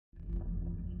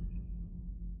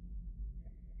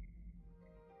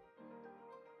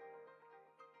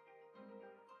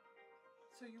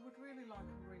So you would really like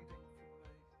a reading from me.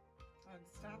 I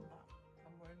understand that,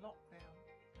 and we're in lockdown.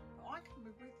 But I can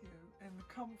be with you in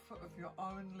the comfort of your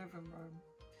own living room.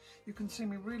 You can see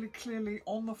me really clearly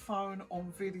on the phone,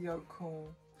 on video call.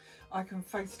 I can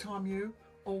FaceTime you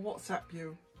or WhatsApp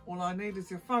you. All I need is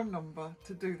your phone number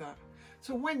to do that.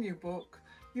 So when you book,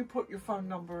 you put your phone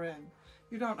number in.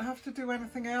 You don't have to do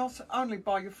anything else, only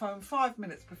buy your phone 5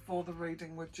 minutes before the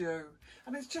reading we're due.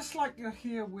 And it's just like you're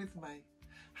here with me.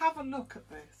 Have a look at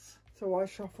this. So I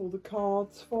shuffle the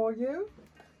cards for you.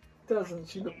 Doesn't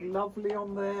she look lovely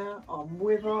on there? I'm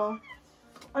with her.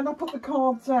 And I put the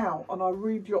cards out and I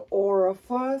read your aura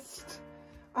first.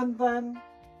 And then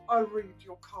I read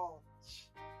your cards.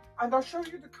 And I show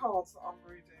you the cards that I'm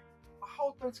reading. I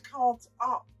hold those cards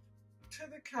up to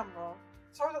the camera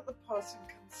so that the person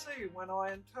can see when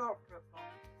I interpret them.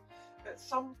 It's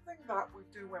something that we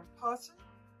do in person,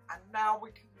 and now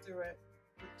we can do it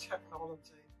with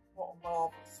technology. What a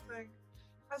marvellous thing.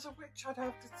 As a witch, I'd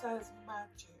have to say it's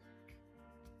magic.